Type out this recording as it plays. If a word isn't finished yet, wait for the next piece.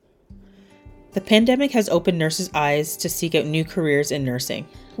The pandemic has opened nurses' eyes to seek out new careers in nursing.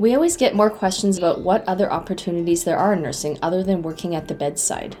 We always get more questions about what other opportunities there are in nursing other than working at the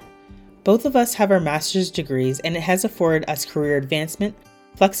bedside. Both of us have our master's degrees, and it has afforded us career advancement,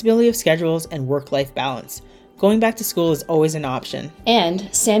 flexibility of schedules, and work-life balance. Going back to school is always an option. And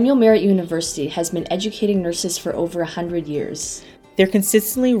Samuel Merritt University has been educating nurses for over 100 years. They're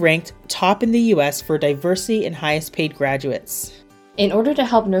consistently ranked top in the U.S. for diversity and highest paid graduates. In order to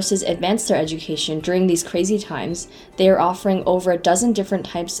help nurses advance their education during these crazy times, they are offering over a dozen different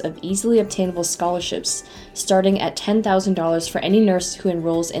types of easily obtainable scholarships, starting at $10,000 for any nurse who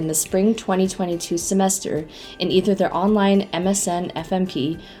enrolls in the spring 2022 semester in either their online MSN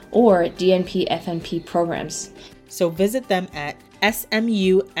FNP or DNP FNP programs. So visit them at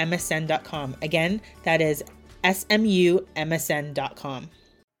smumsn.com. Again, that is smumsn.com.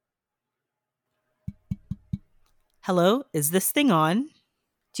 Hello, is this thing on?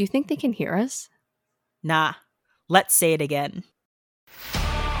 Do you think they can hear us? Nah, let's say it again.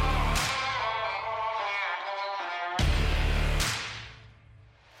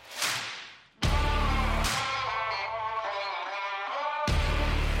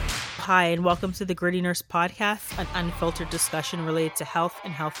 Hi, and welcome to the Gritty Nurse Podcast, an unfiltered discussion related to health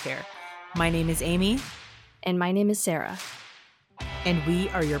and healthcare. My name is Amy. And my name is Sarah. And we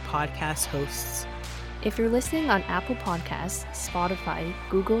are your podcast hosts. If you're listening on Apple Podcasts, Spotify,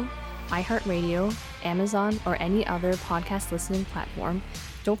 Google, iHeartRadio, Amazon, or any other podcast listening platform,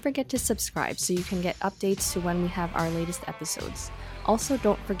 don't forget to subscribe so you can get updates to when we have our latest episodes. Also,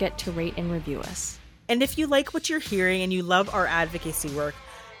 don't forget to rate and review us. And if you like what you're hearing and you love our advocacy work,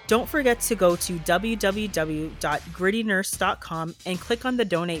 don't forget to go to www.grittynurse.com and click on the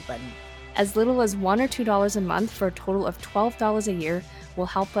donate button. As little as $1 or $2 a month for a total of $12 a year will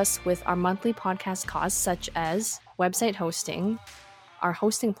help us with our monthly podcast costs, such as website hosting, our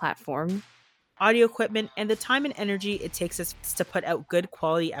hosting platform, audio equipment, and the time and energy it takes us to put out good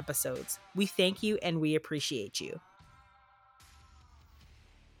quality episodes. We thank you and we appreciate you.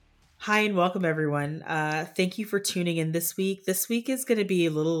 Hi and welcome everyone. Thank you for tuning in this week. This week is going to be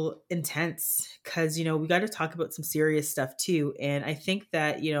a little intense because, we got to talk about some serious stuff too. And I think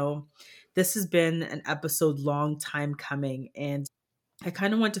that, this has been an episode long time coming. And I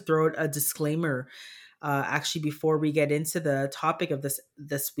kind of want to throw out a disclaimer actually before we get into the topic of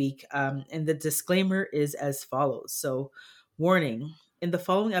this week. And the disclaimer is as follows. So, warning. In the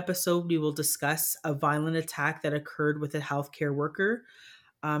following episode, we will discuss a violent attack that occurred with a healthcare worker.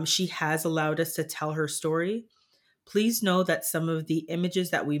 She has allowed us to tell her story. Please know that some of the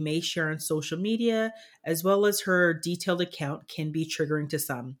images that we may share on social media, as well as her detailed account, can be triggering to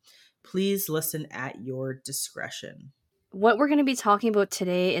some. Please listen at your discretion. What we're going to be talking about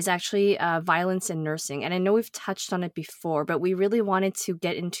today is actually violence in nursing. And I know we've touched on it before, but we really wanted to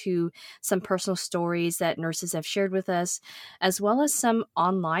get into some personal stories that nurses have shared with us, as well as some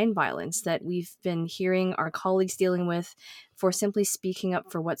online violence that we've been hearing our colleagues dealing with for simply speaking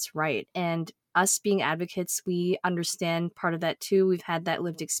up for what's right. And us being advocates, we understand part of that too. We've had that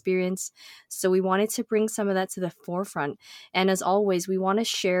lived experience. So we wanted to bring some of that to the forefront. And as always, we want to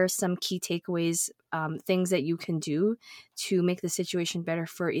share some key takeaways, things that you can do to make the situation better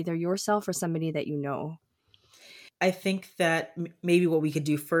for either yourself or somebody that you know. I think that maybe what we could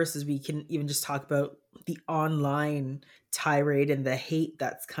do first is we can even just talk about the online tirade and the hate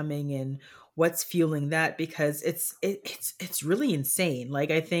that's coming and what's fueling that, because it's really insane.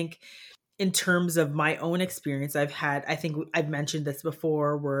 Like, I think in terms of my own experience, I think I've mentioned this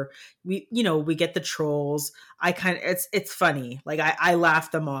before, where we get the trolls. It's funny. Like I laugh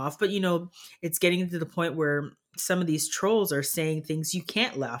them off, but it's getting to the point where some of these trolls are saying things you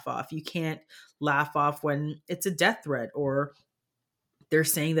can't laugh off. You can't laugh off when it's a death threat, or they're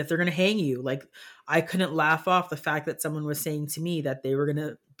saying that they're going to hang you. Like, I couldn't laugh off the fact that someone was saying to me that they were going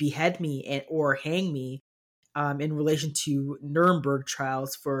to behead me or hang me in relation to Nuremberg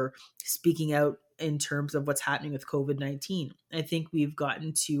trials for speaking out in terms of what's happening with COVID-19. I think we've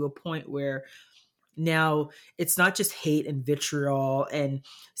gotten to a point where now it's not just hate and vitriol and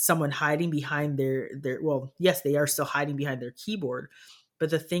someone hiding behind their well, yes, they are still hiding behind their keyboard, but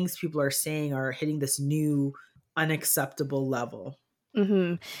the things people are saying are hitting this new unacceptable level.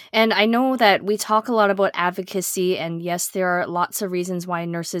 Mm-hmm. And I know that we talk a lot about advocacy, and yes, there are lots of reasons why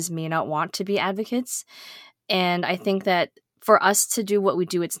nurses may not want to be advocates. And I think that for us to do what we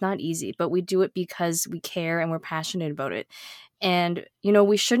do, it's not easy, but we do it because we care and we're passionate about it. And,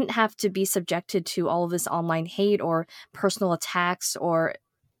 we shouldn't have to be subjected to all of this online hate or personal attacks or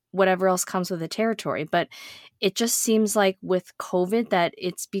whatever else comes with the territory. But it just seems like with COVID that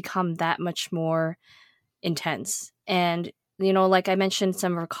it's become that much more intense. And Like I mentioned,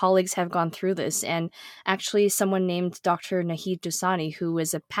 some of our colleagues have gone through this. And actually, someone named Dr. Nahid Dosani, who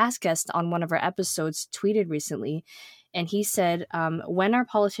was a past guest on one of our episodes, tweeted recently. And he said, when our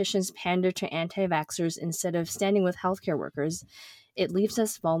politicians pander to anti vaxxers instead of standing with healthcare workers, it leaves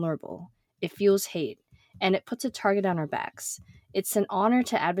us vulnerable. It fuels hate, and it puts a target on our backs. It's an honor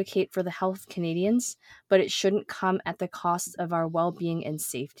to advocate for the health of Canadians, but it shouldn't come at the cost of our well being and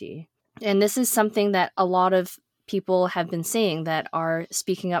safety. And this is something that a lot of people have been saying that are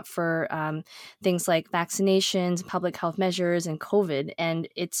speaking up for things like vaccinations, public health measures, and COVID. And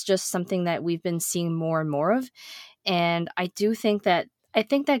it's just something that we've been seeing more and more of. And I think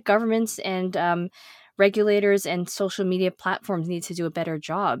that governments and regulators and social media platforms need to do a better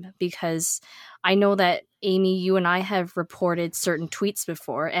job, because I know that, Amy, you and I have reported certain tweets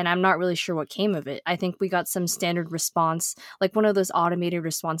before, and I'm not really sure what came of it. I think we got some standard response, like one of those automated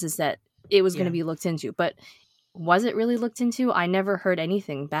responses that it was going to be looked into. But was it really looked into? I never heard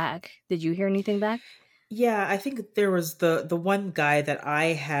anything back. Did you hear anything back? Yeah, I think there was the one guy that I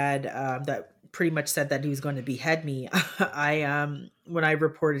had that pretty much said that he was going to behead me. When I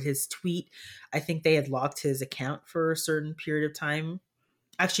reported his tweet, I think they had locked his account for a certain period of time.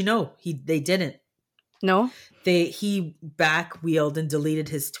 Actually, no, they didn't. No? He back-wheeled and deleted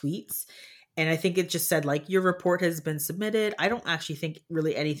his tweets. And I think it just said, like, your report has been submitted. I don't actually think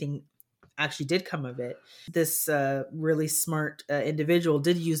really anything actually did come of it. This really smart individual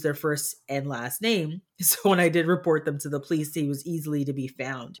did use their first and last name. So when I did report them to the police, he was easily to be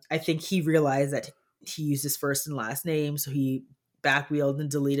found. I think he realized that he used his first and last name, so he back-wheeled and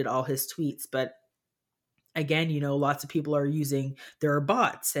deleted all his tweets. But again, lots of people are there are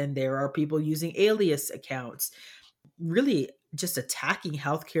bots, and there are people using alias accounts, really just attacking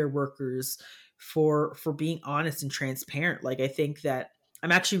healthcare workers for being honest and transparent. Like, I think that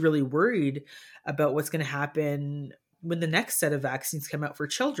I'm actually really worried about what's going to happen when the next set of vaccines come out for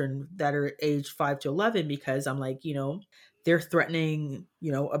children that are aged 5 to 11, because I'm like, they're threatening,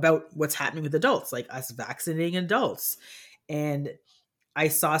 about what's happening with adults, like us vaccinating adults. And I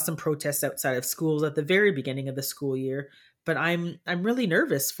saw some protests outside of schools at the very beginning of the school year, but I'm really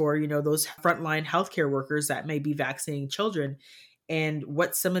nervous for, those frontline healthcare workers that may be vaccinating children, and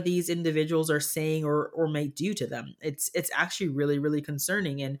what some of these individuals are saying or may do to them. It's actually really, really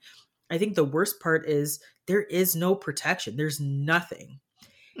concerning. And I think the worst part is there is no protection. There's nothing.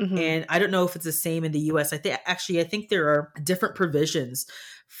 Mm-hmm. And I don't know if it's the same in the US. I think there are different provisions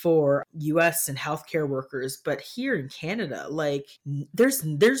for US and healthcare workers, but here in Canada, like,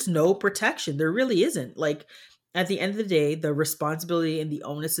 there's no protection. There really isn't. Like, at the end of the day, the responsibility and the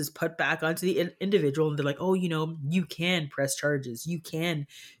onus is put back onto the individual, and they're like, oh, you can press charges, you can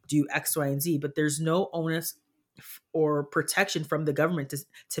do X, Y, and Z, but there's no onus or protection from the government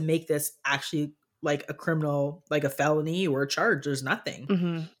to make this actually like a criminal, like a felony or a charge. There's nothing.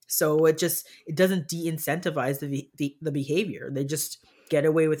 Mm-hmm. So it doesn't de-incentivize the behavior. They just get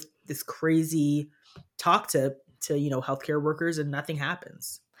away with this crazy talk to healthcare workers, and nothing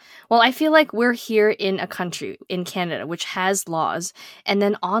happens. Well, I feel like we're here in a country, in Canada, which has laws, and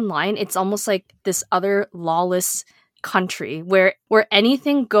then online, it's almost like this other lawless country where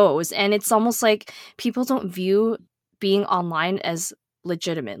anything goes, and it's almost like people don't view being online as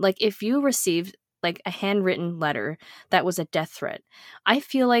legitimate. Like, if you received like a handwritten letter that was a death threat, I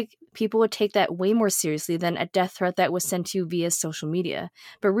feel like people would take that way more seriously than a death threat that was sent to you via social media.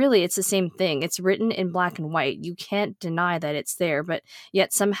 But really, it's the same thing. It's written in black and white. You can't deny that it's there, but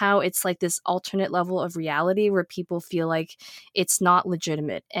yet somehow it's like this alternate level of reality where people feel like it's not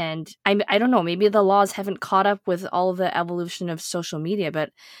legitimate. And I don't know, maybe the laws haven't caught up with all the evolution of social media, but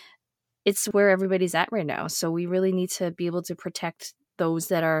it's where everybody's at right now. So we really need to be able to protect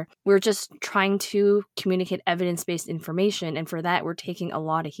those we're just trying to communicate evidence-based information, and for that we're taking a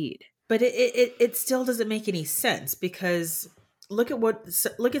lot of heat. But it still doesn't make any sense, because look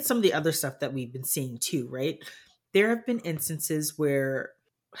at some of the other stuff that we've been seeing too, right? There have been instances where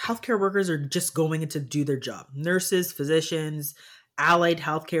healthcare workers are just going in to do their job. Nurses, physicians, allied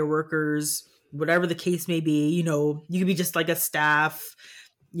healthcare workers, whatever the case may be, you could be just like a staff,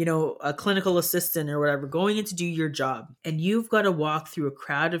 a clinical assistant or whatever, going in to do your job. And you've got to walk through a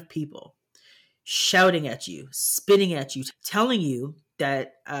crowd of people shouting at you, spitting at you, telling you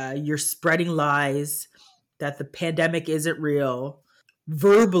that you're spreading lies, that the pandemic isn't real,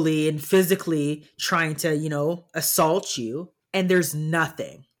 verbally and physically trying to, assault you. And there's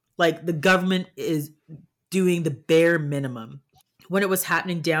nothing. Like, the government is doing the bare minimum. When it was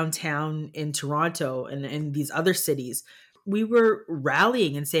happening downtown in Toronto and in these other cities, we were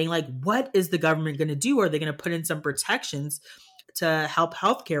rallying and saying, like, what is the government going to do? Are they going to put in some protections to help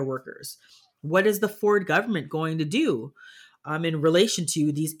healthcare workers? What is the Ford government going to do? in relation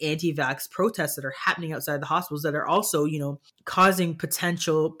to these anti-vax protests that are happening outside the hospitals that are also, causing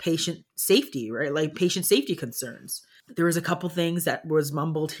potential patient safety, right? Like patient safety concerns. There was a couple things that was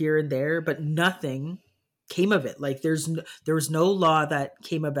mumbled here and there, but nothing came of it. Like there was no law that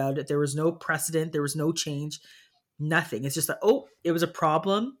came about it. There was no precedent. There was no change. Nothing. It's just like, oh, it was a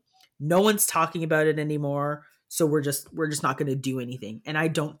problem. No one's talking about it anymore. So we're just not going to do anything. And I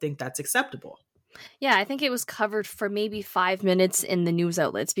don't think that's acceptable. Yeah, I think it was covered for maybe 5 minutes in the news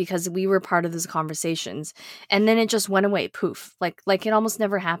outlets because we were part of those conversations. And then it just went away, poof. Like it almost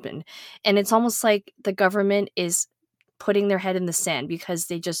never happened. And it's almost like the government is putting their head in the sand because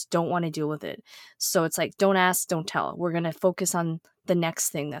they just don't want to deal with it. So it's like, don't ask, don't tell. We're going to focus on the next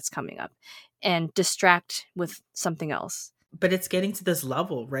thing that's coming up and distract with something else. But it's getting to this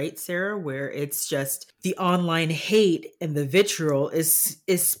level, right, Sarah, where it's just the online hate and the vitriol is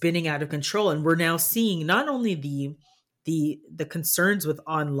spinning out of control. And we're now seeing not only the concerns with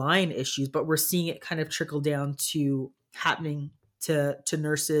online issues, but we're seeing it kind of trickle down to happening to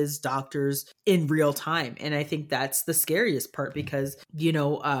nurses, doctors in real time. And I think that's the scariest part because, you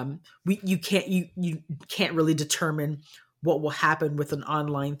can't really determine what will happen with an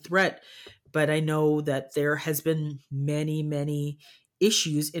online threat. But I know that there has been many, many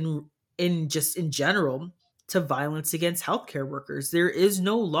issues in general to violence against healthcare workers. There is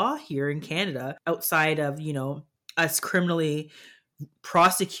no law here in Canada outside of, us criminally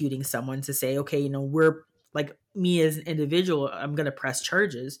prosecuting someone to say, okay, we're like me as an individual, I'm going to press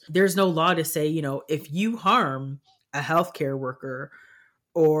charges. There's no law to say, if you harm a healthcare worker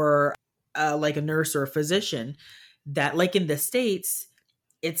or like a nurse or a physician, that like in the States,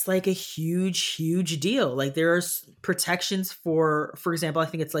 it's like a huge deal. Like there are protections for example, I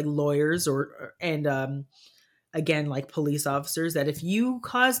think it's like lawyers and again, like police officers, that if you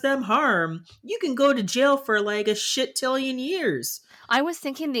cause them harm, you can go to jail for like a shit tillion years. I was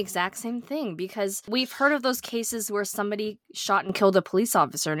thinking the exact same thing because we've heard of those cases where somebody shot and killed a police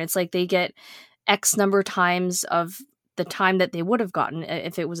officer and it's like they get X number times of the time that they would have gotten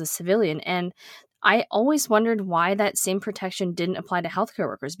if it was a civilian. And I always wondered why that same protection didn't apply to healthcare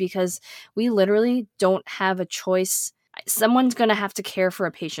workers because we literally don't have a choice. Someone's going to have to care for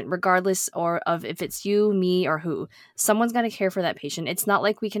a patient regardless of if it's you, me, or who. Someone's got to care for that patient. It's not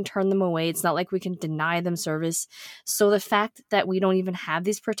like we can turn them away. It's not like we can deny them service. So the fact that we don't even have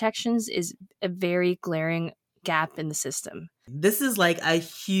these protections is a very glaring gap in the system. This is like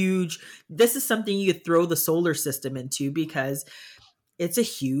this is something you could throw the solar system into because it's a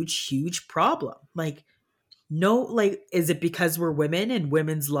huge problem. Like, no, like, is it because we're women and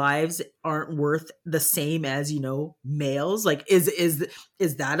women's lives aren't worth the same as, males? Like, is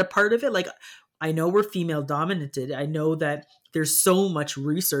that a part of it? Like, I know we're female dominated. I know that there's so much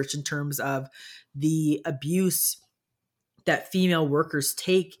research in terms of the abuse that female workers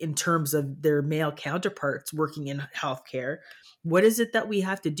take in terms of their male counterparts working in healthcare. What is it that we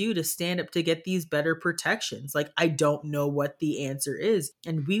have to do to stand up to get these better protections? Like, I don't know what the answer is.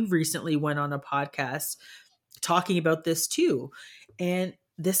 And we recently went on a podcast talking about this too. And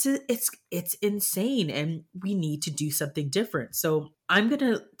it's insane and we need to do something different. So I'm going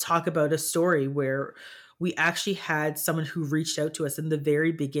to talk about a story where we actually had someone who reached out to us in the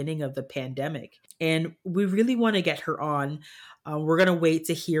very beginning of the pandemic. And we really want to get her on. We're going to wait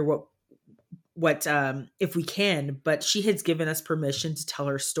to hear what if we can, but she has given us permission to tell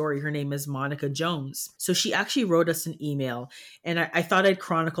her story. Her name is Monica Jones. So she actually wrote us an email, and I thought I'd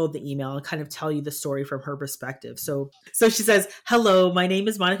chronicle the email and kind of tell you the story from her perspective. So she says, "Hello, my name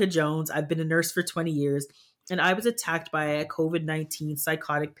is Monica Jones. I've been a nurse for 20 years, and I was attacked by a COVID-19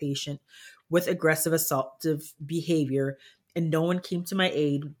 psychotic patient with aggressive assaultive behavior, and no one came to my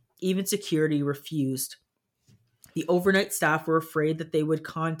aid. Even security refused. The overnight staff were afraid that they would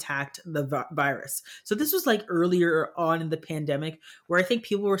contact the virus." So this was like earlier on in the pandemic where I think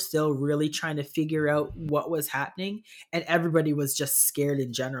people were still really trying to figure out what was happening and everybody was just scared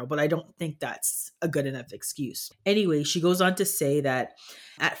in general. But I don't think that's a good enough excuse. Anyway, she goes on to say that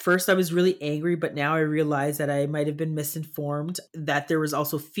at first I was really angry, but now I realize that I might have been misinformed, that there was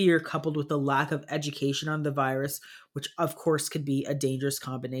also fear coupled with the lack of education on the virus, which of course could be a dangerous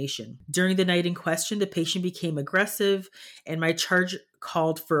combination. During the night in question, the patient became aggressive and my charge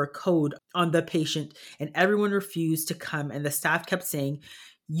called for a code on the patient and everyone refused to come. And the staff kept saying,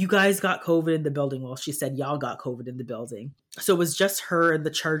 "You guys got COVID in the building." Well, she said, "Y'all got COVID in the building." So it was just her and the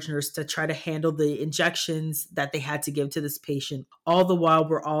charge nurse to try to handle the injections that they had to give to this patient. All the while,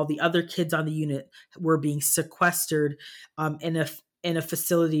 where all the other kids on the unit were being sequestered in a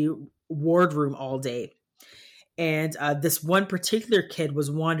facility ward room all day. And this one particular kid was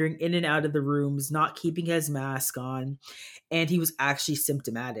wandering in and out of the rooms, not keeping his mask on, and he was actually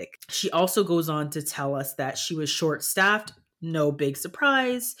symptomatic. She also goes on to tell us that she was short staffed, no big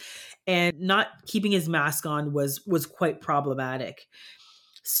surprise, and not keeping his mask on was quite problematic.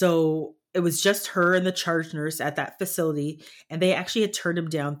 So it was just her and the charge nurse at that facility, and they actually had turned him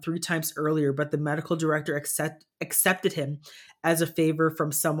down 3 times earlier, but the medical director accepted him as a favor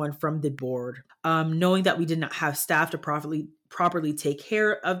from someone from the board. Knowing that we did not have staff to properly take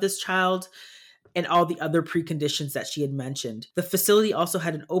care of this child, and all the other preconditions that she had mentioned. The facility also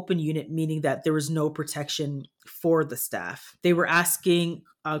had an open unit, meaning that there was no protection for the staff. They were asking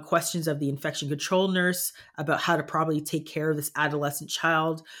questions of the infection control nurse about how to properly take care of this adolescent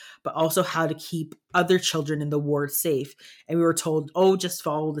child, but also how to keep other children in the ward safe. And we were told, oh, just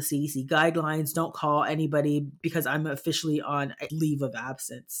follow the CDC guidelines. Don't call anybody because I'm officially on a leave of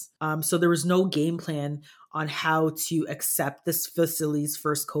absence. So there was no game plan on how to accept this facility's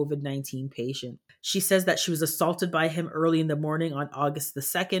first COVID-19 patient. She says that she was assaulted by him early in the morning on August the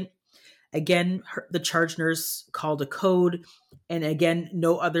 2nd. Again, the charge nurse called a code, and again,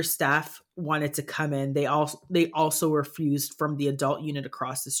 no other staff wanted to come in. They also refused from the adult unit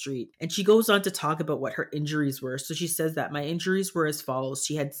across the street. And she goes on to talk about what her injuries were. So she says that my injuries were as follows.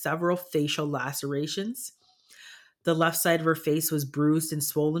 She had several facial lacerations. The left side of her face was bruised and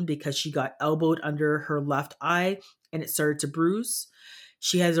swollen because she got elbowed under her left eye and it started to bruise.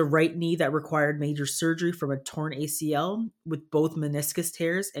 She has a right knee that required major surgery from a torn ACL with both meniscus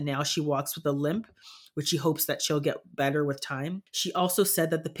tears, and now she walks with a limp, which she hopes that she'll get better with time. She also said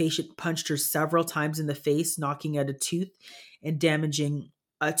that the patient punched her several times in the face, knocking out a tooth and damaging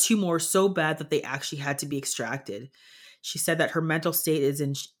 2 more so bad that they actually had to be extracted. She said that her mental state is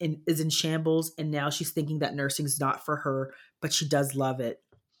in shambles, and now she's thinking that nursing is not for her, but she does love it.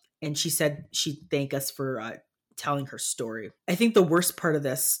 And she said she'd thank us for telling her story. I think the worst part of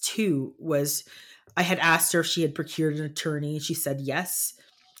this too was I had asked her if she had procured an attorney, and she said yes.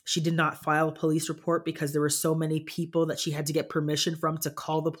 She did not file a police report because there were so many people that she had to get permission from to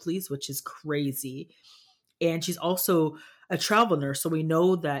call the police, which is crazy. And she's also a travel nurse, so we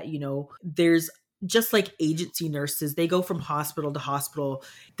know that, there's just like agency nurses, they go from hospital to hospital.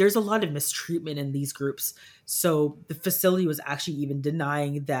 There's a lot of mistreatment in these groups. So the facility was actually even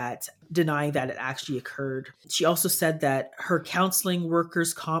denying that it actually occurred. She also said that her counseling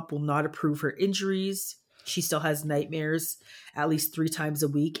workers' comp will not approve her injuries. She still has nightmares at least 3 times a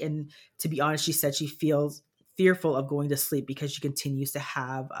week. And to be honest, she said she feels fearful of going to sleep because she continues to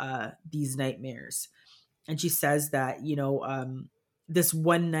have these nightmares. And she says that, this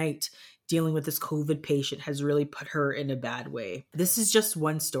one night dealing with this COVID patient has really put her in a bad way. This is just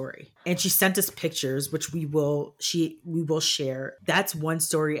one story. And she sent us pictures, which we will share. That's one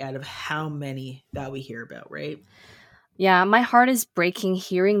story out of how many that we hear about, right? Yeah, my heart is breaking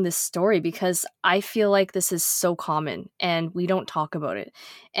hearing this story because I feel like this is so common and we don't talk about it.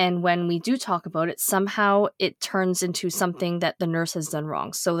 And when we do talk about it, somehow it turns into something that the nurse has done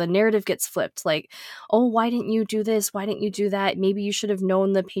wrong. So the narrative gets flipped like, oh, why didn't you do this? Why didn't you do that? Maybe you should have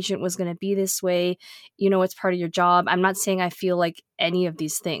known the patient was going to be this way. It's part of your job. I'm not saying I feel like any of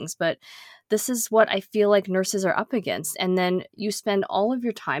these things, but this is what I feel like nurses are up against. And then you spend all of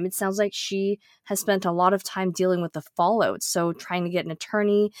your time. It sounds like she has spent a lot of time dealing with the fallout. So trying to get an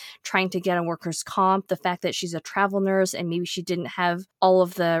attorney, trying to get a workers' comp, the fact that she's a travel nurse and maybe she didn't have all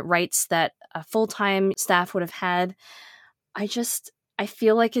of the rights that a full-time staff would have had. I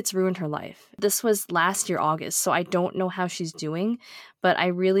feel like it's ruined her life. This was last year, August, so I don't know how she's doing, but I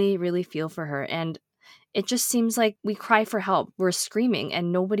really, really feel for her. And it just seems like we cry for help. We're screaming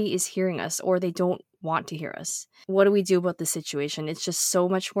and nobody is hearing us, or they don't want to hear us. What do we do about this situation? It's just so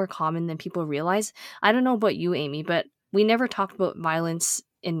much more common than people realize. I don't know about you, Amy, but we never talked about violence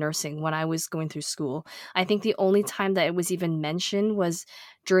in nursing when I was going through school. I think the only time that it was even mentioned was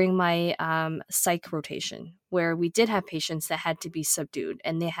during my psych rotation, where we did have patients that had to be subdued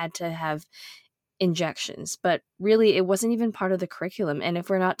and they had to have injections, but really it wasn't even part of the curriculum. And if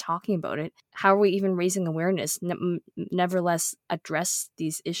we're not talking about it, how are we even raising awareness, nevertheless address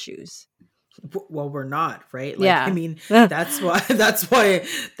these issues? Well, we're not, right? Yeah. I mean, that's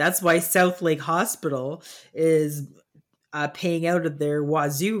why South Lake Hospital is paying out of their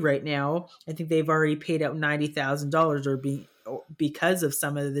wazoo right now. I think they've already paid out $90,000 because of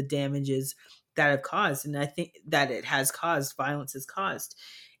some of the damages that have caused. And I think that violence has caused.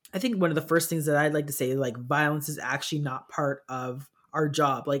 I think one of the first things that I'd like to say is like violence is actually not part of our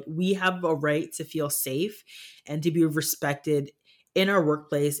job. Like we have a right to feel safe and to be respected in our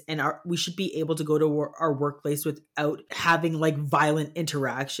workplace, and we should be able to go to our workplace without having like violent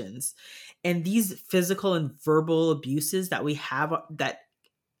interactions. And these physical and verbal abuses that we have that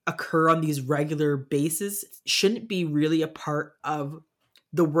occur on these regular basis shouldn't be really a part of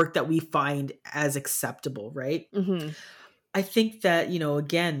the work that we find as acceptable, right? Mm-hmm. I think that,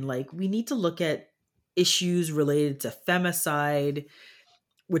 again, like we need to look at issues related to femicide,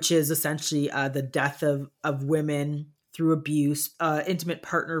 which is essentially the death of women through abuse, intimate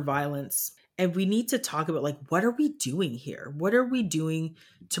partner violence. And we need to talk about like, what are we doing here? What are we doing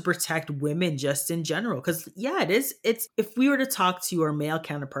to protect women just in general? Because yeah, it's if we were to talk to our male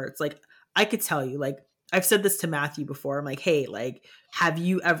counterparts, like I could tell you, like I've said this to Matthew before. I'm like, hey, like, have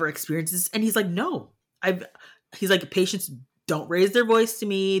you ever experienced this? And he's like, no. He's like, patients don't raise their voice to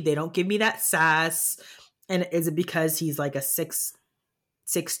me. They don't give me that sass. And is it because he's like a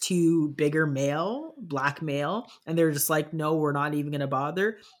 6'2" bigger male, black male, and they're just like, no, we're not even gonna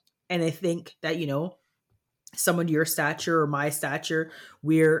bother? And I think that, someone your stature or my stature,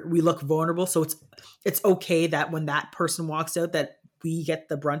 we look vulnerable. So it's okay that when that person walks out that we get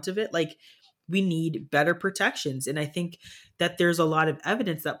the brunt of it. Like we need better protections. And I think that there's a lot of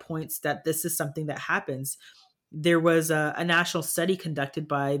evidence that points that this is something that happens. There was a national study conducted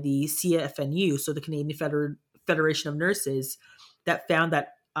by the CFNU, so the Canadian Federation of Nurses, that found that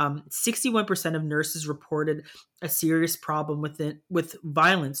 61% of nurses reported a serious problem with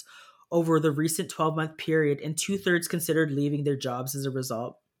violence over the recent 12-month period, and 2/3 considered leaving their jobs as a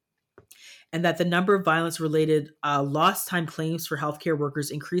result. And that the number of violence-related lost time claims for healthcare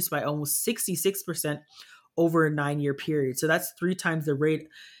workers increased by almost 66% over a 9-year period. So that's 3 times the rate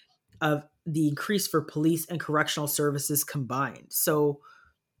of the increase for police and correctional services combined. So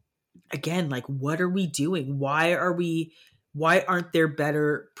again, like what are we doing? Why aren't there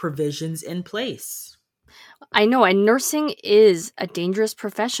better provisions in place? I know, and nursing is a dangerous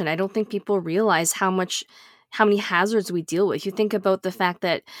profession. I don't think people realize how many hazards we deal with. You think about the fact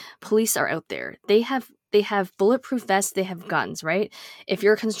that police are out there. They have bulletproof vests, they have guns, right? If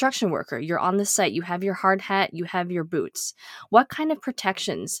you're a construction worker, you're on the site, you have your hard hat, you have your boots. What kind of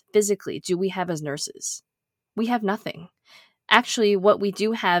protections physically do we have as nurses? We have nothing. Actually, what we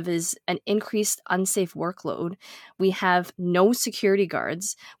do have is an increased unsafe workload. We have no security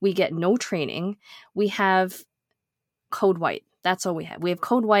guards. We get no training. We have code white. That's all we have. We have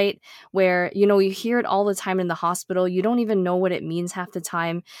code white where, you hear it all the time in the hospital. You don't even know what it means half the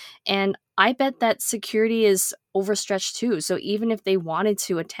time. And I bet that security is overstretched too. So even if they wanted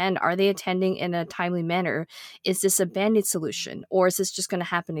to attend, are they attending in a timely manner? Is this a band-aid solution, or is this just going to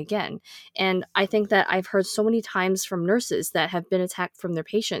happen again? And I think that I've heard so many times from nurses that have been attacked from their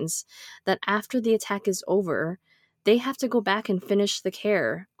patients that after the attack is over, they have to go back and finish the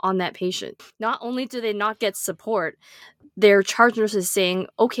care on that patient. Not only do they not get support, their charge nurse is saying,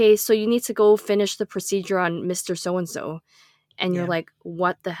 okay, so you need to go finish the procedure on Mr. So-and-so. And you're like,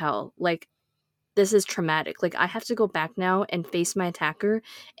 what the hell? Like, this is traumatic. Like, I have to go back now and face my attacker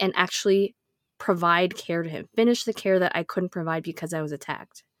and actually provide care to him. Finish the care that I couldn't provide because I was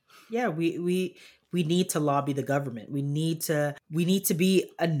attacked. Yeah, we need to lobby the government. We need to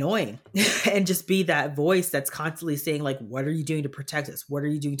be annoying and just be that voice that's constantly saying like, what are you doing to protect us? What are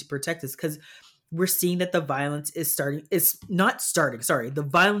you doing to protect us? Because we're seeing that the violence the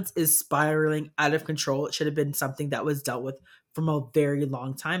violence is spiraling out of control. It should have been something that was dealt with from a very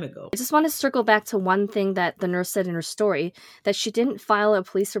long time ago. I just want to circle back to one thing that the nurse said in her story, that she didn't file a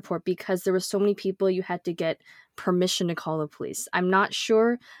police report because there were so many people you had to get permission to call the police. I'm not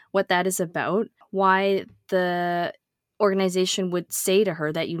sure what that is about, why the organization would say to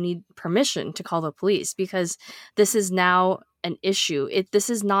her that you need permission to call the police, because this is now an issue. This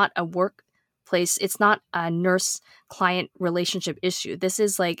is not a workplace. It's not a nurse-client relationship issue. This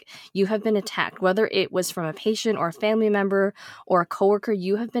is like, you have been attacked, whether it was from a patient or a family member or a coworker.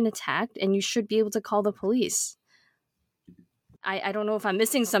 You have been attacked, and you should be able to call the police. I don't know if I'm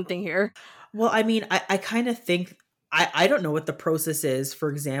missing something here. Well, I mean, I kind of think I don't know what the process is. For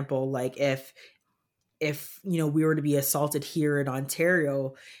example, like if we were to be assaulted here in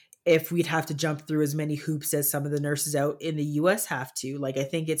Ontario, if we'd have to jump through as many hoops as some of the nurses out in the US have to. Like, I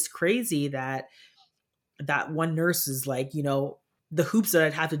think it's crazy that one nurse is like, the hoops that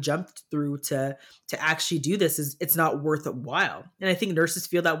I'd have to jump through to actually do this it's not worth a while. And I think nurses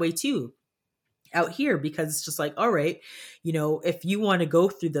feel that way too out here, because it's just like, all right, if you want to go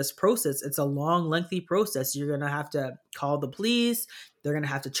through this process, it's a long, lengthy process. You're going to have to call the police. They're going to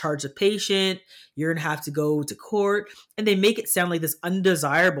have to charge the patient. You're going to have to go to court. And they make it sound like this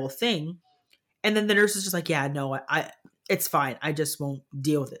undesirable thing. And then the nurse is just like, yeah, no, it's fine. I just won't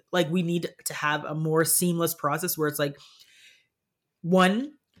deal with it. Like, we need to have a more seamless process where it's like,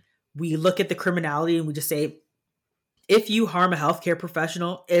 One, we look at the criminality and we just say, if you harm a healthcare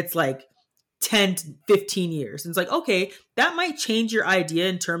professional, it's like 10 to 15 years. And it's like, okay, that might change your idea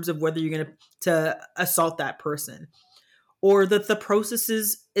in terms of whether you're going to assault that person, or that the process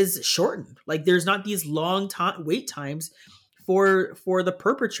is shortened. Like there's not these long wait times for the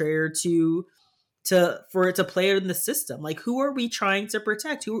perpetrator to for it to play in the system. Like who are we trying to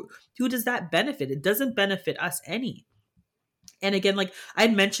protect? Who does that benefit? It doesn't benefit us any. And again, like I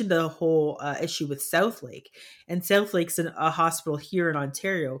had mentioned the whole issue with Southlake, and Southlake's a hospital here in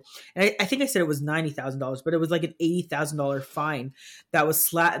Ontario, and I think I said it was $90,000, but it was like an $80,000 fine that was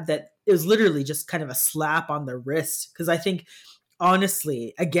that it was literally just kind of a slap on the wrist. Because I think,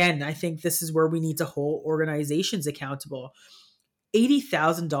 honestly, again, I think this is where we need to hold organizations accountable.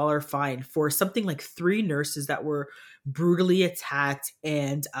 $80,000 fine for something like 3 nurses that were brutally attacked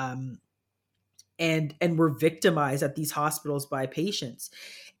and were victimized at these hospitals by patients.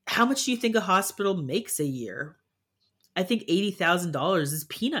 How much do you think a hospital makes a year? I think $80,000 is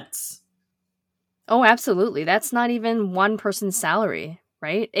peanuts. Oh, absolutely. That's not even one person's salary,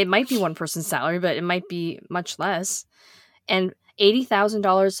 right? It might be one person's salary, but it might be much less. And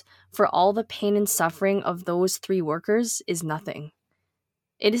 $80,000 for all the pain and suffering of those 3 workers is nothing.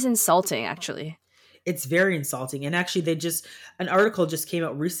 It is insulting, actually. It's very insulting. And actually, an article just came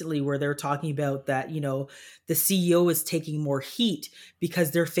out recently where they're talking about that, the CEO is taking more heat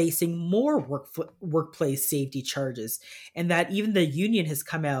because they're facing more workplace safety charges. And that even the union has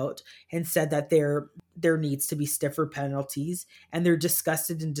come out and said that there needs to be stiffer penalties, and they're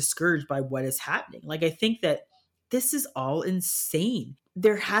disgusted and discouraged by what is happening. Like, I think that this is all insane.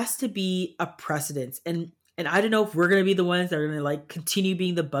 There has to be a precedence. And I don't know if we're going to be the ones that are going to like continue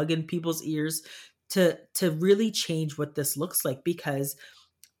being the bug in people's ears to really change what this looks like, because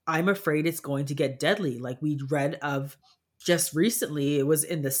I'm afraid it's going to get deadly. Like we read of just recently, it was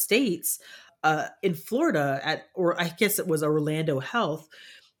in the States, in Florida or I guess it was Orlando Health,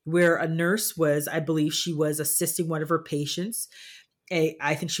 where a nurse was, I believe she was assisting one of her patients.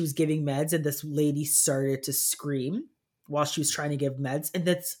 I think she was giving meds, and this lady started to scream while she was trying to give meds. And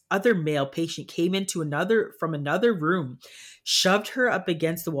this other male patient came from another room, shoved her up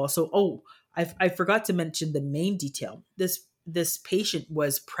against the wall. So, I forgot to mention the main detail. This patient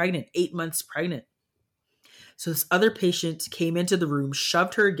was pregnant, 8 months pregnant. So this other patient came into the room,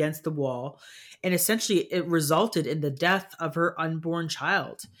 shoved her against the wall, and essentially it resulted in the death of her unborn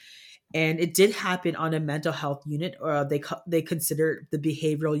child. And it did happen on a mental health unit. They consider the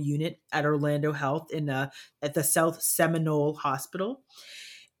behavioral unit at Orlando Health at the South Seminole Hospital.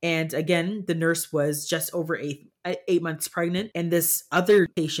 And again, the nurse was just over 8 months pregnant. And this other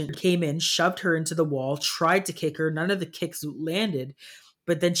patient came in, shoved her into the wall, tried to kick her. None of the kicks landed.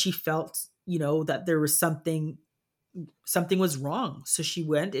 But then she felt, that there was something was wrong. So she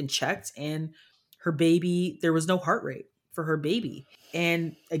went and checked, and her baby, there was no heart rate for her baby.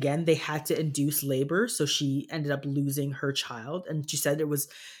 And again, they had to induce labor. So she ended up losing her child. And she said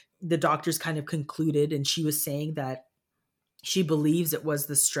the doctors kind of concluded, and she was saying that she believes it was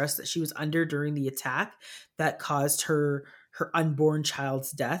the stress that she was under during the attack that caused her unborn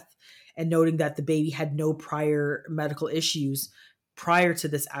child's death, and noting that the baby had no prior medical issues prior to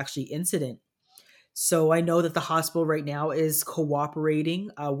this actually incident. So I know that the hospital right now is cooperating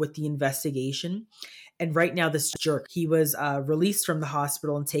with the investigation. And right now, this jerk, he was released from the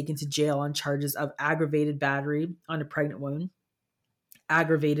hospital and taken to jail on charges of aggravated battery on a pregnant woman,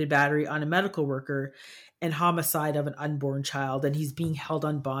 aggravated battery on a medical worker, and homicide of an unborn child. And he's being held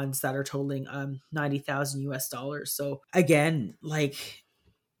on bonds that are totaling $90,000 US. So again, like,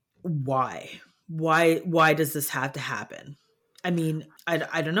 why does this have to happen? I mean,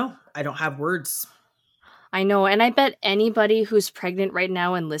 I don't know. I don't have words. I know. And I bet anybody who's pregnant right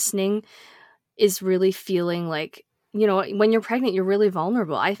now and listening is really feeling like, when you're pregnant, you're really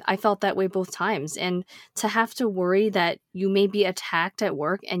vulnerable. I felt that way both times. And to have to worry that you may be attacked at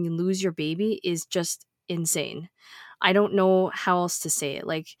work and you lose your baby is just insane. I don't know how else to say it.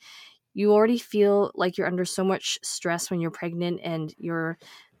 Like, you already feel like you're under so much stress when you're pregnant, and your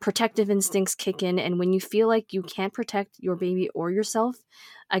protective instincts kick in. And when you feel like you can't protect your baby or yourself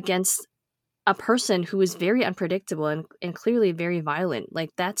against a person who is very unpredictable and clearly very violent, like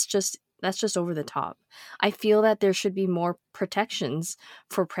that's just over the top. I feel that there should be more protections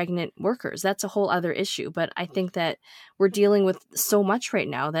for pregnant workers. That's a whole other issue. But I think that we're dealing with so much right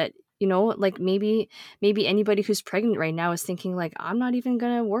now that, like maybe anybody who's pregnant right now is thinking like, I'm not even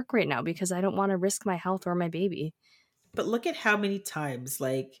going to work right now because I don't want to risk my health or my baby. But look at how many times,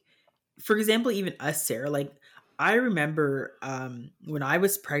 like, for example, even us, Sarah, like, I remember when I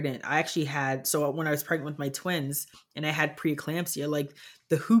was pregnant, I actually had, so when I was pregnant with my twins and I had preeclampsia, like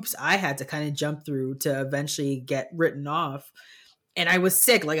the hoops I had to kind of jump through to eventually get written off. And I was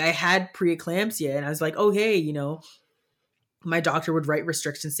sick. Like I had preeclampsia and I was like, oh, hey, my doctor would write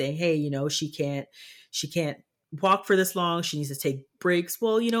restrictions saying, hey, she can't walk for this long. She needs to take breaks.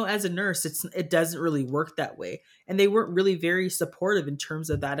 Well, as a nurse, it doesn't really work that way. And they weren't really very supportive in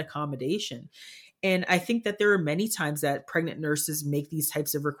terms of that accommodation. And I think that there are many times that pregnant nurses make these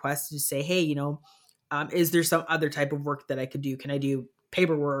types of requests to say, hey, is there some other type of work that I could do? Can I do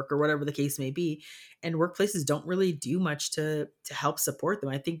paperwork or whatever the case may be? And workplaces don't really do much to help support them.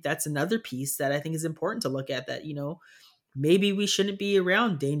 I think that's another piece that I think is important to look at, that, maybe we shouldn't be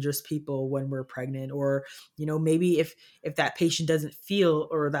around dangerous people when we're pregnant, or maybe if that patient doesn't feel,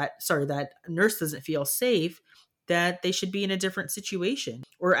 or that nurse doesn't feel safe, that they should be in a different situation,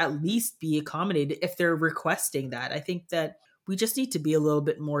 or at least be accommodated if they're requesting that. I think that we just need to be a little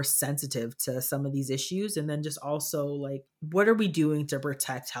bit more sensitive to some of these issues, and then just also, like, what are we doing to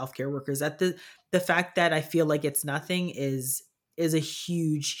protect healthcare workers? That the fact that I feel like it's nothing is a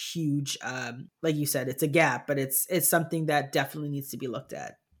huge, like you said, it's a gap, but it's something that definitely needs to be looked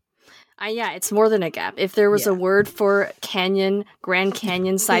at. Yeah, it's more than a gap. If there was a word for Grand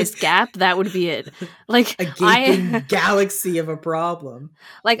Canyon sized gap, that would be it. Like a gaping galaxy of a problem.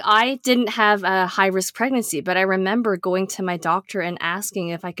 Like, I didn't have a high risk pregnancy, but I remember going to my doctor and asking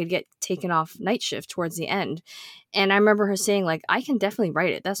if I could get taken off night shift towards the end. And I remember her saying, like, I can definitely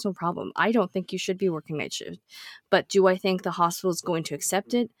write it. That's no problem. I don't think you should be working night shift. But do I think the hospital is going to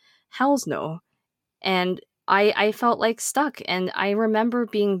accept it? Hell's no. And I felt like stuck. And I remember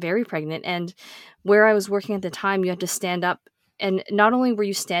being very pregnant, and where I was working at the time, you had to stand up. And not only were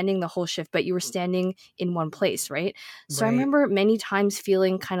you standing the whole shift, but you were standing in one place, right? So I remember many times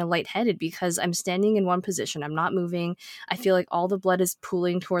feeling kind of lightheaded because I'm standing in one position. I'm not moving. I feel like all the blood is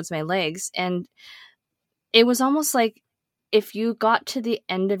pooling towards my legs. And it was almost like, if you got to the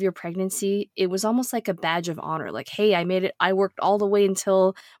end of your pregnancy, it was almost like a badge of honor. Like, hey, I made it. I worked all the way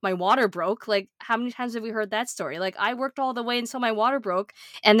until my water broke. Like, how many times have we heard that story? Like, I worked all the way until my water broke,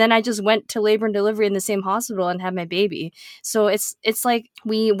 and then I just went to labor and delivery in the same hospital and had my baby. So it's like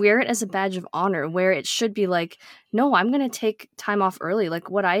we wear it as a badge of honor, where it should be like, no, I'm going to take time off early. Like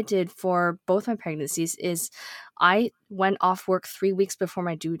what I did for both my pregnancies is I went off work 3 weeks before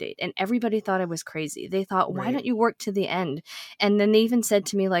my due date, and everybody thought I was crazy. They thought, why don't you work to the end? And then they even said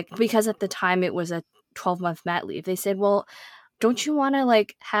to me, like, because at the time it was a 12-month mat leave, they said, well, don't you want to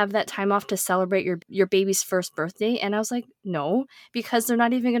like have that time off to celebrate your baby's first birthday? And I was like, no, because they're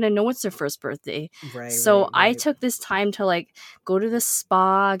not even going to know it's their first birthday. So I took this time to like go to the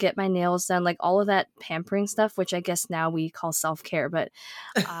spa, get my nails done, like all of that pampering stuff, which I guess now we call self-care. But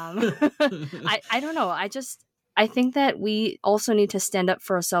I don't know. I think that we also need to stand up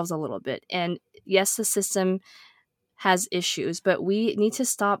for ourselves a little bit. And yes, the system has issues, but we need to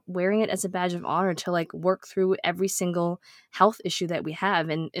stop wearing it as a badge of honor to like work through every single health issue that we have,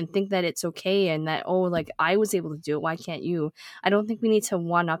 and think that it's okay, and that, oh, like I was able to do it, why can't you? I don't think we need to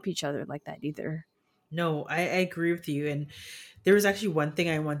one up each other like that either. No, I agree with you. And there was actually one thing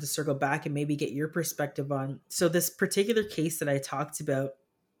I wanted to circle back and maybe get your perspective on. So this particular case that I talked about,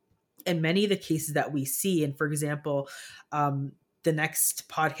 and many of the cases that we see, and for example, the next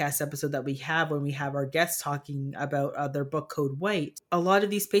podcast episode that we have, when we have our guests talking about their book Code White, a lot of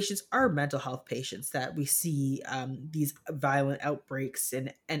these patients are mental health patients that we see these violent outbreaks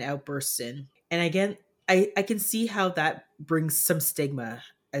and outbursts in. And again, I can see how that brings some stigma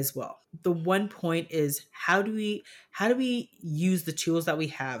as well. The one point is, how do we use the tools that we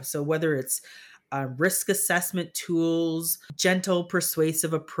have? So whether it's risk assessment tools, gentle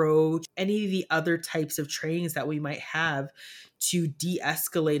persuasive approach, any of the other types of trainings that we might have to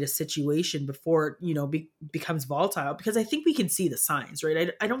de-escalate a situation before it becomes volatile, because I think we can see the signs,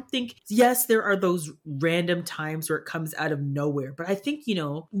 right? I don't think, yes, there are those random times where it comes out of nowhere, but I think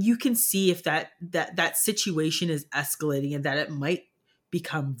you can see if that situation is escalating and that it might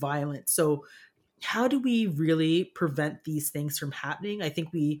become violent. So how do we really prevent these things from happening? I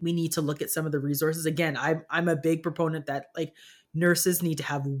think we need to look at some of the resources. Again, I'm a big proponent that like nurses need to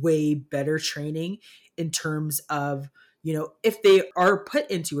have way better training in terms of, if they are put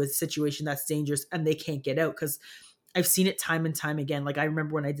into a situation that's dangerous and they can't get out. Because I've seen it time and time again. Like I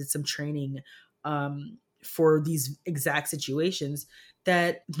remember when I did some training for these exact situations,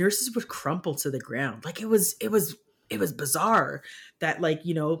 that nurses would crumple to the ground. Like it was bizarre that, like,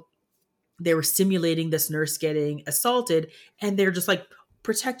 they were simulating this nurse getting assaulted, and they're just like,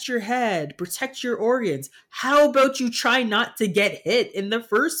 protect your head, protect your organs. How about you try not to get hit in the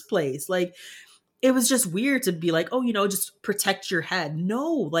first place? Like, it was just weird to be like, oh, just protect your head.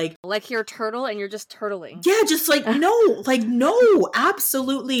 No, like you're a turtle and you're just turtling. Yeah, just no,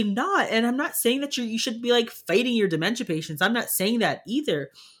 absolutely not. And I'm not saying that you should be like fighting your dementia patients. I'm not saying that either.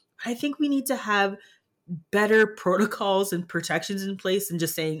 I think we need to have better protocols and protections in place than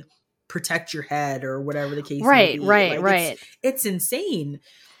just saying protect your head or whatever the case may be. Right. It's insane.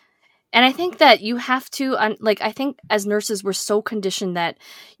 And I think that you have to, I think as nurses, we're so conditioned that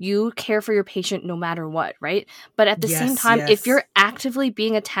you care for your patient no matter what, right? But at the same time, if you're actively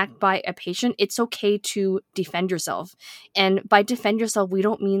being attacked by a patient, it's okay to defend yourself. And by defend yourself, we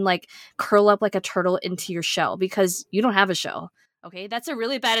don't mean like curl up like a turtle into your shell, because you don't have a shell. Okay, that's a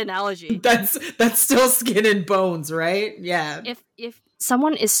really bad analogy. That's still skin and bones, right? Yeah. If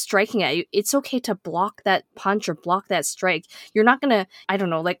someone is striking at you, it's okay to block that punch or block that strike. You're not gonna, I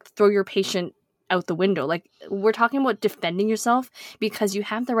don't know, like throw your patient out the window. Like, we're talking about defending yourself, because you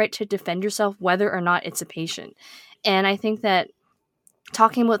have the right to defend yourself whether or not it's a patient. And I think that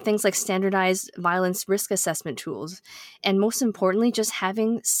talking about things like standardized violence risk assessment tools, and most importantly, just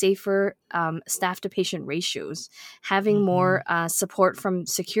having safer staff to patient ratios, having more support from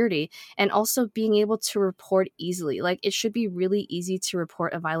security, and also being able to report easily. Like, it should be really easy to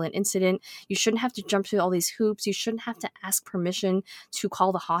report a violent incident. You shouldn't have to jump through all these hoops. You shouldn't have to ask permission to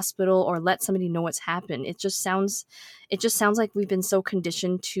call the hospital or let somebody know what's happened. It just sounds like we've been so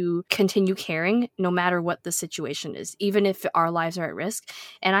conditioned to continue caring no matter what the situation is, even if our lives are at risk.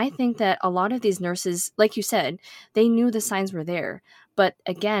 And I think that a lot of these nurses, like you said, they knew the signs were there. But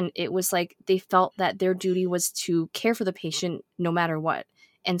again, it was like they felt that their duty was to care for the patient no matter what.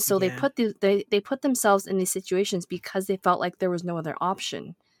 And so they put themselves in these situations because they felt like there was no other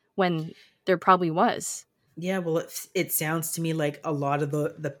option, when there probably was. Yeah, well, it sounds to me like a lot of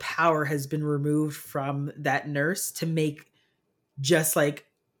the power has been removed from that nurse to make just like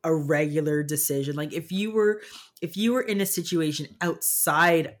a regular decision. Like, if you were in a situation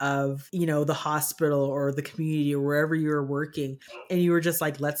outside of, the hospital or the community or wherever you were working, and you were just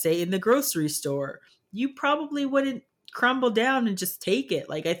like, let's say in the grocery store, you probably wouldn't crumble down and just take it.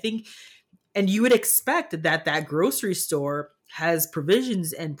 Like, I think, and you would expect that grocery store has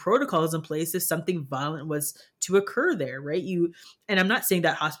provisions and protocols in place if something violent was to occur there, right? And I'm not saying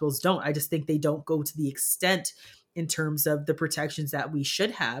that hospitals don't. I just think they don't go to the extent in terms of the protections that we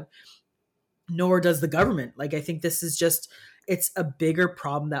should have, nor does the government. Like, I think this is just, it's a bigger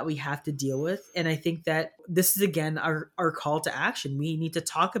problem that we have to deal with. And I think that this is, again, our call to action. We need to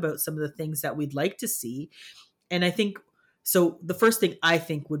talk about some of the things that we'd like to see. And I think, so the first thing I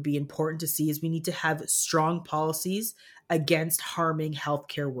think would be important to see is we need to have strong policies against harming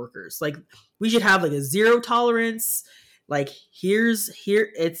healthcare workers. Like, we should have like a zero tolerance. Like, here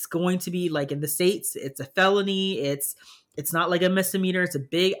it's going to be, like, in the States, it's a felony. It's not like a misdemeanor. It's a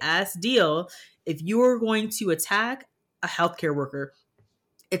big ass deal. If you are going to attack a healthcare worker,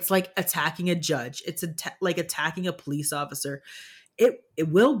 it's like attacking a judge. It's like attacking a police officer. It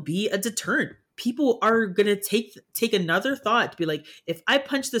will be a deterrent. People are going to take another thought to be like, if I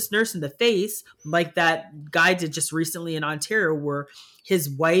punch this nurse in the face, like that guy did just recently in Ontario, where his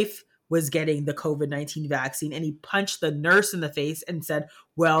wife was getting the COVID-19 vaccine and he punched the nurse in the face and said,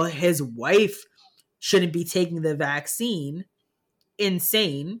 well, his wife shouldn't be taking the vaccine.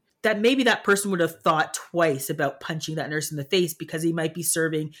 Insane. That maybe that person would have thought twice about punching that nurse in the face, because he might be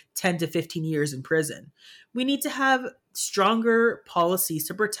serving 10 to 15 years in prison. We need to have stronger policies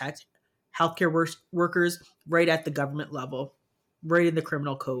to protect healthcare workers right at the government level, right in the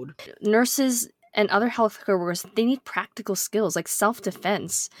criminal code. Nurses and other healthcare workers, they need practical skills like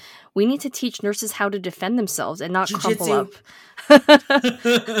self-defense. We need to teach nurses how to defend themselves and not crumple up.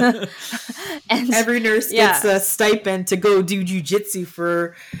 And every nurse gets a stipend to go do jujitsu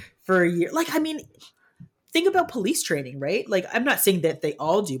for a year. Like, I mean, think about police training, right? Like, I'm not saying that they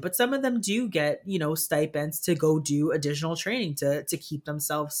all do, but some of them do get, stipends to go do additional training to keep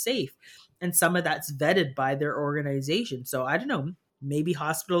themselves safe. And some of that's vetted by their organization. So I don't know, maybe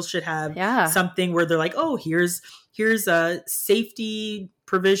hospitals should have something where they're like, oh, here's a safety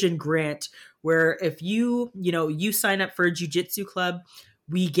provision grant where if you sign up for a jiu-jitsu club,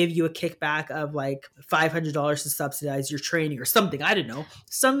 we give you a kickback of like $500 to subsidize your training or something. I don't know,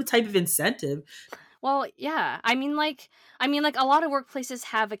 some type of incentive. Well, yeah. I mean, like a lot of workplaces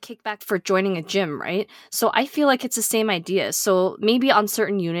have a kickback for joining a gym, right? So I feel like it's the same idea. So maybe on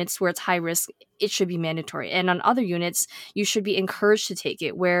certain units where it's high risk, it should be mandatory. And on other units, you should be encouraged to take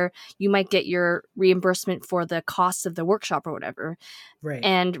it, where you might get your reimbursement for the cost of the workshop or whatever. Right.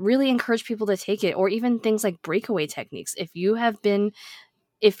 And really encourage people to take it, or even things like breakaway techniques. If you have been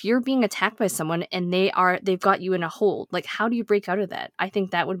if you're being attacked by someone and they've got you in a hold, like how do you break out of that? I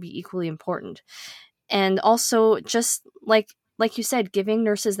think that would be equally important. And also just like you said, giving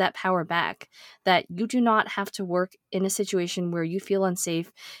nurses that power back, that you do not have to work in a situation where you feel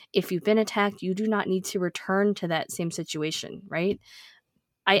unsafe. If you've been attacked, you do not need to return to that same situation, right?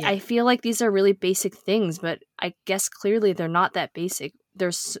 Yeah. I feel like these are really basic things, but I guess clearly they're not that basic.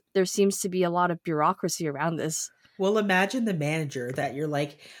 There seems to be a lot of bureaucracy around this. Well, imagine the manager that you're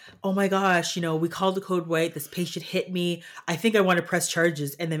like, oh my gosh, we called the code white. This patient hit me. I think I want to press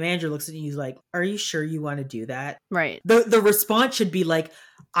charges. And the manager looks at you, he's like, are you sure you want to do that? Right. The response should be like,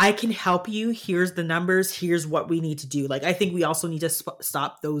 I can help you. Here's the numbers. Here's what we need to do. Like, I think we also need to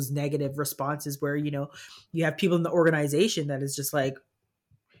stop those negative responses where, you have people in the organization that is just like,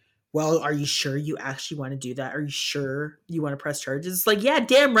 well, are you sure you actually want to do that? Are you sure you want to press charges? It's like, yeah,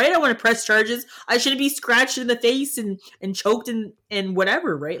 damn right I want to press charges. I shouldn't be scratched in the face and choked and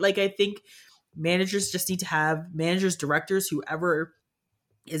whatever, right? Like, I think managers just need to have managers, directors, whoever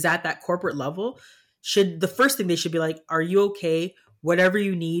is at that corporate level, the first thing they should be like, are you okay? Whatever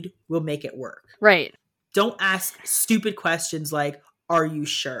you need, we'll make it work. Right. Don't ask stupid questions like, are you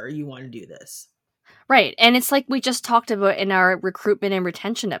sure you want to do this? Right. And it's like we just talked about in our recruitment and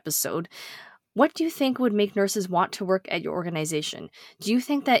retention episode. What do you think would make nurses want to work at your organization? Do you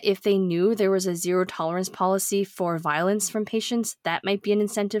think that if they knew there was a zero tolerance policy for violence from patients, that might be an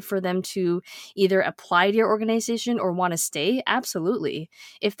incentive for them to either apply to your organization or want to stay? Absolutely.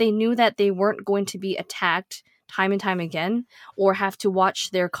 If they knew that they weren't going to be attacked time and time again or have to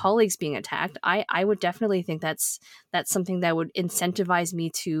watch their colleagues being attacked, I would definitely think that's something that would incentivize me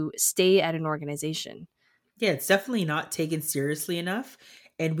to stay at an organization. Yeah, it's definitely not taken seriously enough,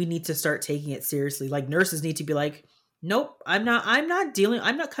 and we need to start taking it seriously. Like, nurses need to be like, nope, I'm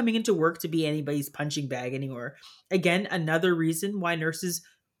not coming into work to be anybody's punching bag anymore. Again, another reason why nurses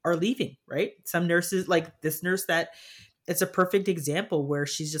are leaving, right? Some nurses, like this nurse, that it's a perfect example where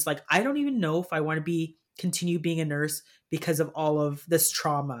she's just like, I don't even know if I want to continue being a nurse because of all of this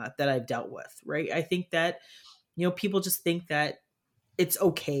trauma that I've dealt with, right? I think that people just think that it's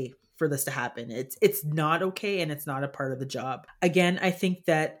okay for this to happen. It's not okay, and it's not a part of the job. Again, I think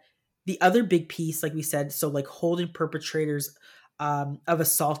that the other big piece, like we said, so like holding perpetrators of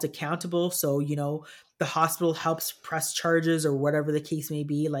assault accountable. So, the hospital helps press charges or whatever the case may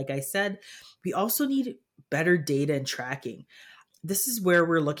be. Like I said, we also need better data and tracking. This is where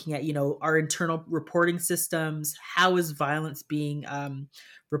we're looking at, our internal reporting systems. How is violence being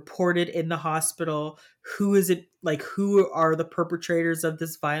reported in the hospital? Who is it? Like, who are the perpetrators of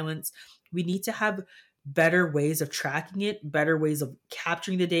this violence? We need to have better ways of tracking it, better ways of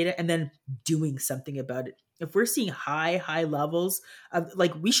capturing the data, and then doing something about it. If we're seeing high levels of,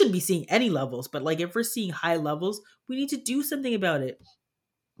 like, we shouldn't be seeing any levels, but like if we're seeing high levels, we need to do something about it.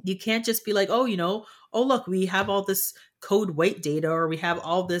 You can't just be like, oh, oh, look, we have all this code weight data, or we have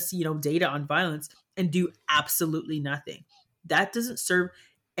all this, data on violence, and do absolutely nothing. That doesn't serve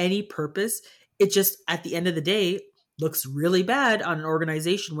any purpose. It just, at the end of the day, looks really bad on an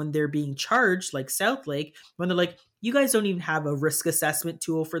organization when they're being charged, like Southlake, when they're like, you guys don't even have a risk assessment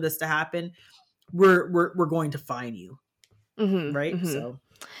tool for this to happen. We're going to fine you. Mm-hmm, right? Mm-hmm. So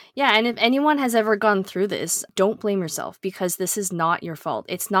yeah, and if anyone has ever gone through this, don't blame yourself, because this is not your fault.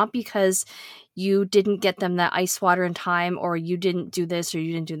 It's not because you didn't get them that ice water in time, or you didn't do this or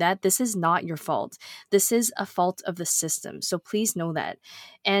you didn't do that. This is not your fault. This is a fault of the system. So please know that.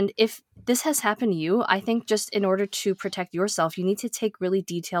 And if this has happened to you, I think just in order to protect yourself, you need to take really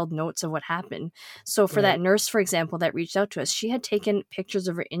detailed notes of what happened. So for that nurse, for example, that reached out to us, she had taken pictures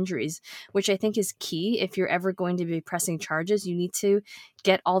of her injuries, which I think is key. If you're ever going to be pressing charges, you need to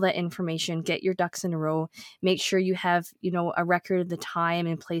get all that information, get your ducks in a row, make sure you have, a record of the time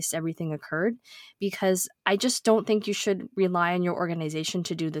and place everything occurred, because I just don't think you should rely on your organization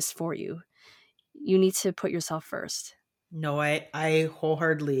to do this for you. You need to put yourself first. No, I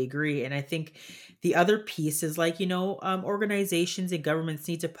wholeheartedly agree. And I think the other piece is like, organizations and governments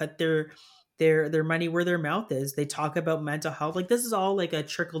need to put their money where their mouth is. They talk about mental health. Like, this is all like a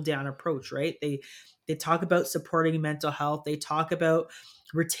trickle down approach, right? They talk about supporting mental health. They talk about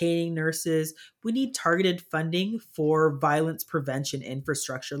retaining nurses. We need targeted funding for violence prevention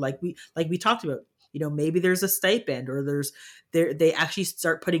infrastructure. Like we talked about, maybe there's a stipend, or they actually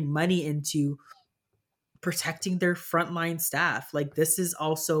start putting money into protecting their frontline staff. Like, this is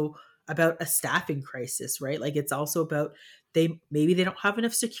also about a staffing crisis, right? Like, it's also about maybe they don't have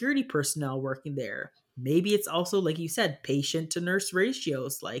enough security personnel working there. Maybe it's also, like you said, patient to nurse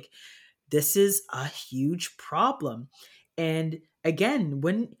ratios. Like, this is a huge problem. And again,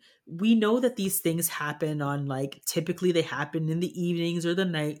 when We know that these things happen on, like, typically they happen in the evenings or the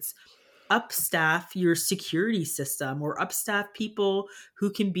nights. Upstaff your security system, or upstaff people who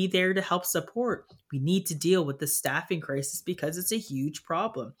can be there to help support. We need to deal with the staffing crisis because it's a huge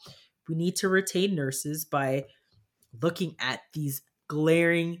problem. We need to retain nurses by looking at these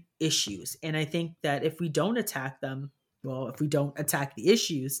glaring issues. And I think that if we don't attack them, well, if we don't attack the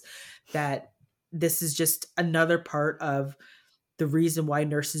issues, that this is just another part of the reason why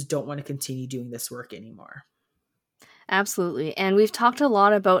nurses don't want to continue doing this work anymore. Absolutely. And we've talked a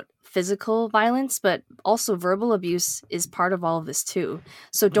lot about physical violence, but also verbal abuse is part of all of this too.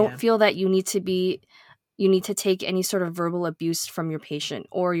 So don't feel that you need to take any sort of verbal abuse from your patient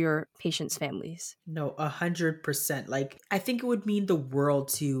or your patient's families. No, 100%. Like, I think it would mean the world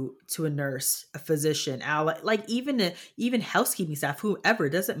to a nurse, a physician, like even housekeeping staff, whoever,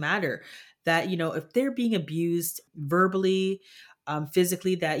 it doesn't matter, that, you know, if they're being abused verbally,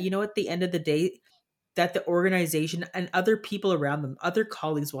 physically, that, you know, at the end of the day, that the organization and other people around them, other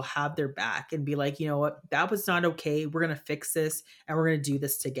colleagues, will have their back and be like, you know what, that was not okay. We're going to fix this and we're going to do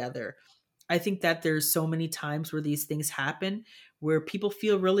this together. I think that there's so many times where these things happen where people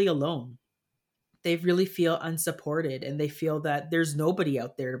feel really alone. They really feel unsupported and they feel that there's nobody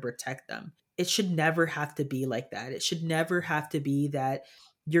out there to protect them. It should never have to be like that. It should never have to be that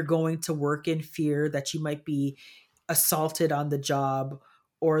you're going to work in fear that you might be assaulted on the job,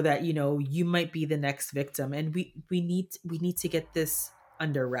 or that, you know, you might be the next victim. And we need to get this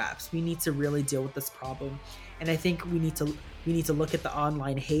under wraps. We need to really deal with this problem. And I think we need to look at the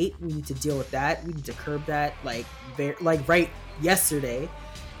online hate. We need to deal with that. We need to curb that like right yesterday.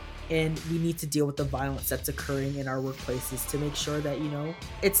 And we need to deal with the violence that's occurring in our workplaces to make sure that, you know,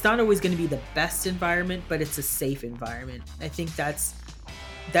 it's not always going to be the best environment, but it's a safe environment. I think that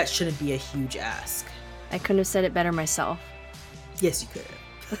shouldn't be a huge ask. I couldn't have said it better myself. Yes, you could have.